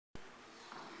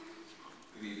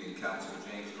Councilor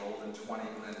James Golden, 20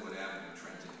 Glenwood Avenue,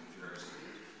 Trenton, New Jersey.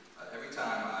 Every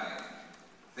time I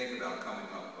think about coming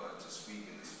up to speak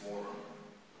in this forum,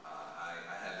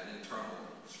 I have an internal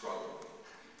struggle.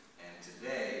 And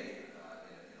today,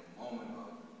 in a moment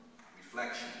of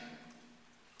reflection,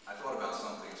 I thought about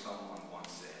something someone once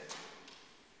said.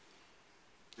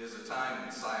 There's a time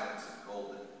when silence is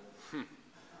golden.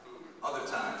 Other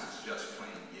times it's just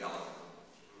plain yellow.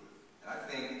 And I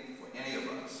think for any of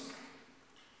us,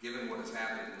 given what has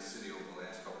happened in the city over the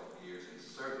last couple of years, and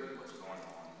certainly what's going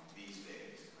on these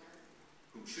days,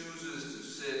 who chooses to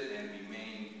sit and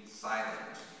remain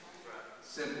silent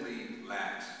simply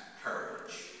lacks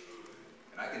courage.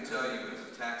 And I can tell you, as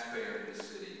a taxpayer in this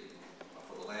city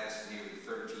for the last nearly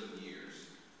 13 years,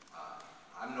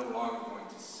 I'm no longer going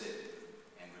to sit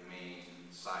and remain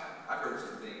silent. I've heard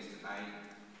some things tonight,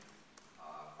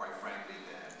 quite frankly,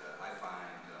 that I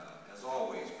find, as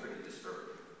always, pretty disturbing.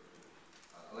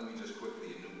 Let me just quickly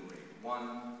enumerate.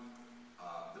 One,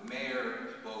 the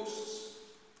mayor boasts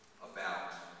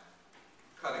about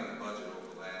cutting the budget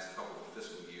over the last couple of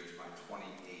fiscal years by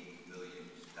 $28 million.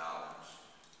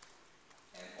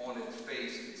 And on its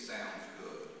face, it sounds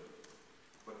good.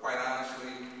 But quite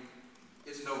honestly,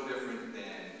 it's no different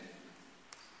than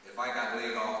if I got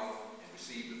laid off and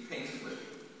received a pink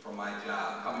slip from my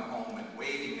job, coming home and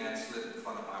waving that slip in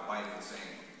front of my wife and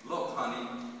saying, "Look, honey,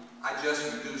 I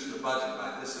just reduced the budget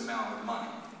by this amount of money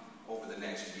over the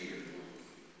next year."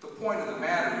 The point of the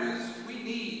matter is, we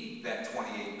need that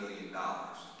 $28 million.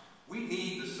 We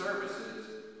need the services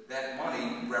that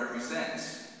money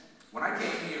represents. When I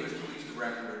came here as police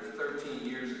director 13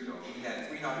 years ago, we had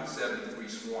 373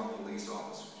 sworn police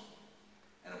officers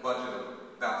and a budget of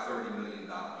about $30 million.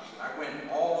 And I went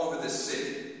all over the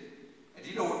city. And do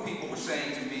you know what people were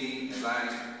saying to me as I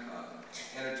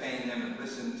entertained them and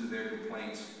listened to their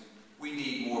complaints? We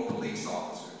need more police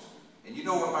officers. And you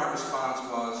know what my response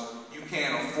was? You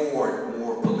can't afford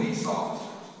more police officers.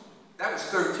 That was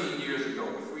 13 years ago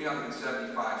with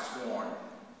 375 sworn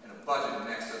and a budget in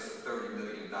excess of $30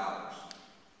 million.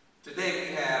 Today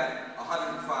we have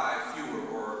 105 fewer,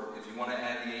 or if you want to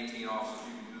add the 18 officers,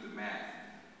 you can do the math.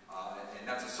 And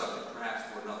that's a subject perhaps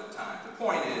for another time. The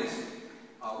point is,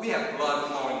 we have blood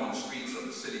flowing on the streets of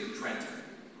the city of Trenton.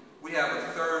 We have a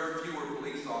third fewer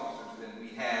police officers than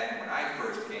we had when I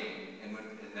first came and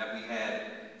that we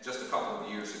had just a couple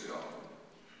of years ago.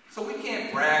 So we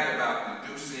can't brag about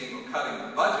reducing or cutting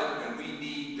the budget when we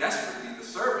need desperately the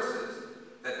services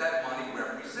that money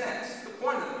represents. The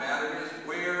point of the matter is,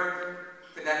 where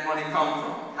could that money come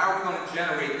from? How are we going to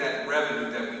generate that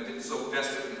revenue that we so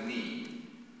desperately need?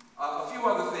 A few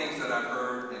other things that I've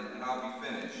heard, and I'll be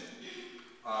finished.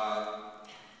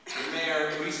 The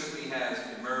mayor recently has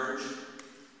emerged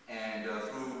and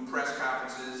through press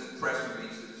conferences and press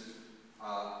releases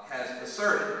has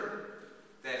asserted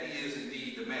that he is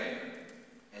indeed the mayor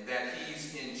and that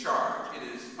he's in charge. It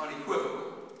is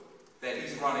unequivocal that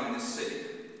he's running this city.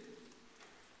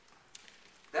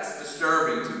 That's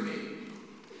disturbing to me.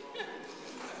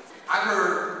 I've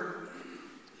heard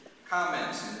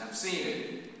comments, and I've seen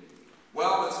it.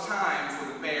 Well, it's time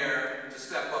for the mayor to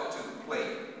step up to the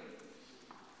plate.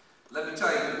 Let me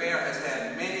tell you, the mayor has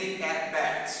had many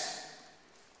at-bats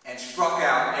and struck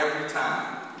out every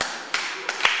time.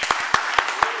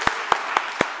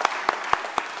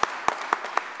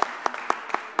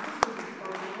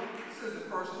 This isn't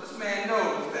personal. This man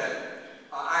knows that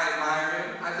I admire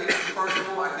him. I think he's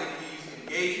personable. I think he's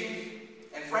engaging.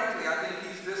 And frankly, I think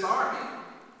he's disarming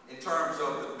in terms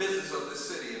of the business of the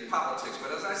city and politics.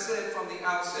 But as I said from the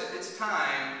outset, it's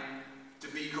time to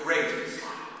be courageous.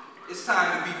 It's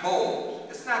time to be bold.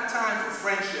 It's not time for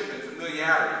friendship and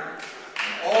familiarity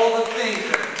and all the things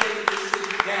that have taken this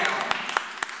city down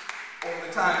over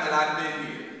the time that I've been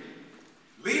here.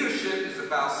 Leadership is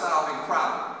about solving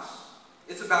problems.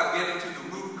 It's about getting to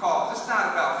the root cause. It's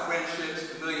not about friendships,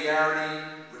 familiarity,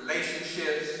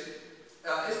 relationships.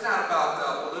 It's not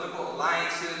about political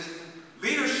alliances.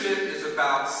 Leadership is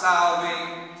about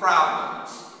solving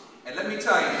problems. And let me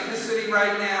tell you, in this city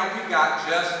right now, we've got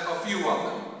just a few of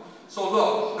them. So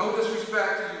look, no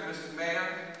disrespect to you, Mr. Mayor,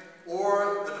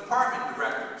 or the department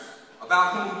directors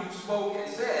about whom you spoke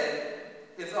and said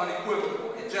it's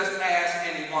unequivocal, and just ask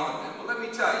any one of them. Well, let me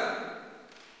tell you,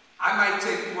 I might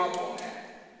take you up on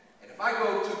that. And if I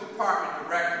go to department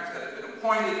directors that have been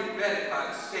appointed and vetted by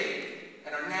the state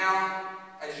and are now,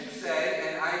 as you say,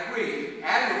 and I agree,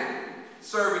 admirably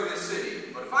serving this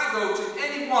city, but if I go to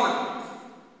any one of them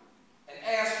and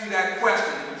ask you that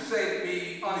question, and you say to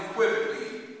me unequivocally,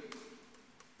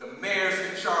 the mayor's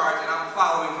in charge and I'm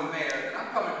following the mayor, then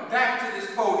I'm coming back to this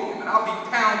podium and I'll be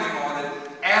pounding on it,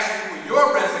 asking for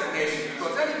your resignation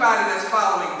anybody that's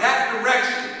following that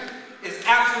direction is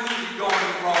absolutely going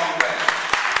the wrong way.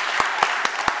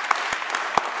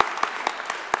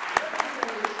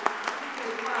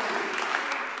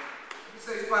 Let me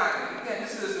say finally, again,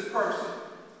 this isn't personal,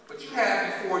 but you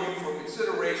have before you for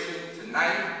consideration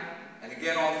tonight and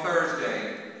again on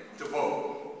Thursday to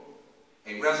vote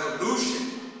a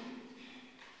resolution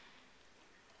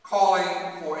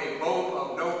calling for a vote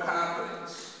of no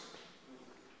confidence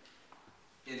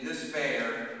in this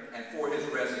mayor and for his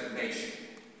resignation.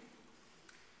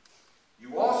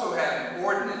 You also have an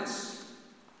ordinance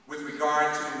with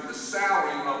regard to the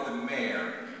salary of the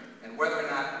mayor and whether or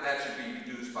not that should be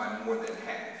reduced by more than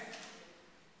half.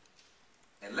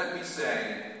 And let me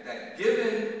say that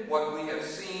given what we have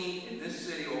seen in this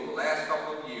city over the last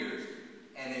couple of years,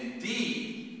 and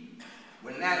indeed,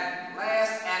 when that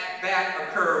last at-bat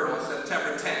occurred on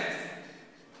September 10th,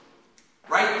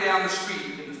 right down the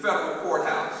street in the federal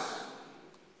courthouse,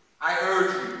 I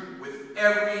urge you with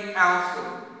every ounce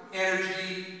of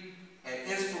energy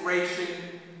and inspiration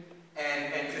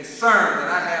and concern that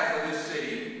I have for this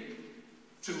city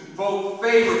to vote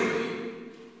favorably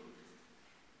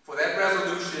for that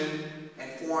resolution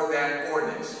and for that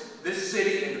ordinance. This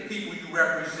city and the people you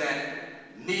represent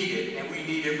need it, and we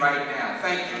need it right now.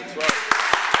 Thank you.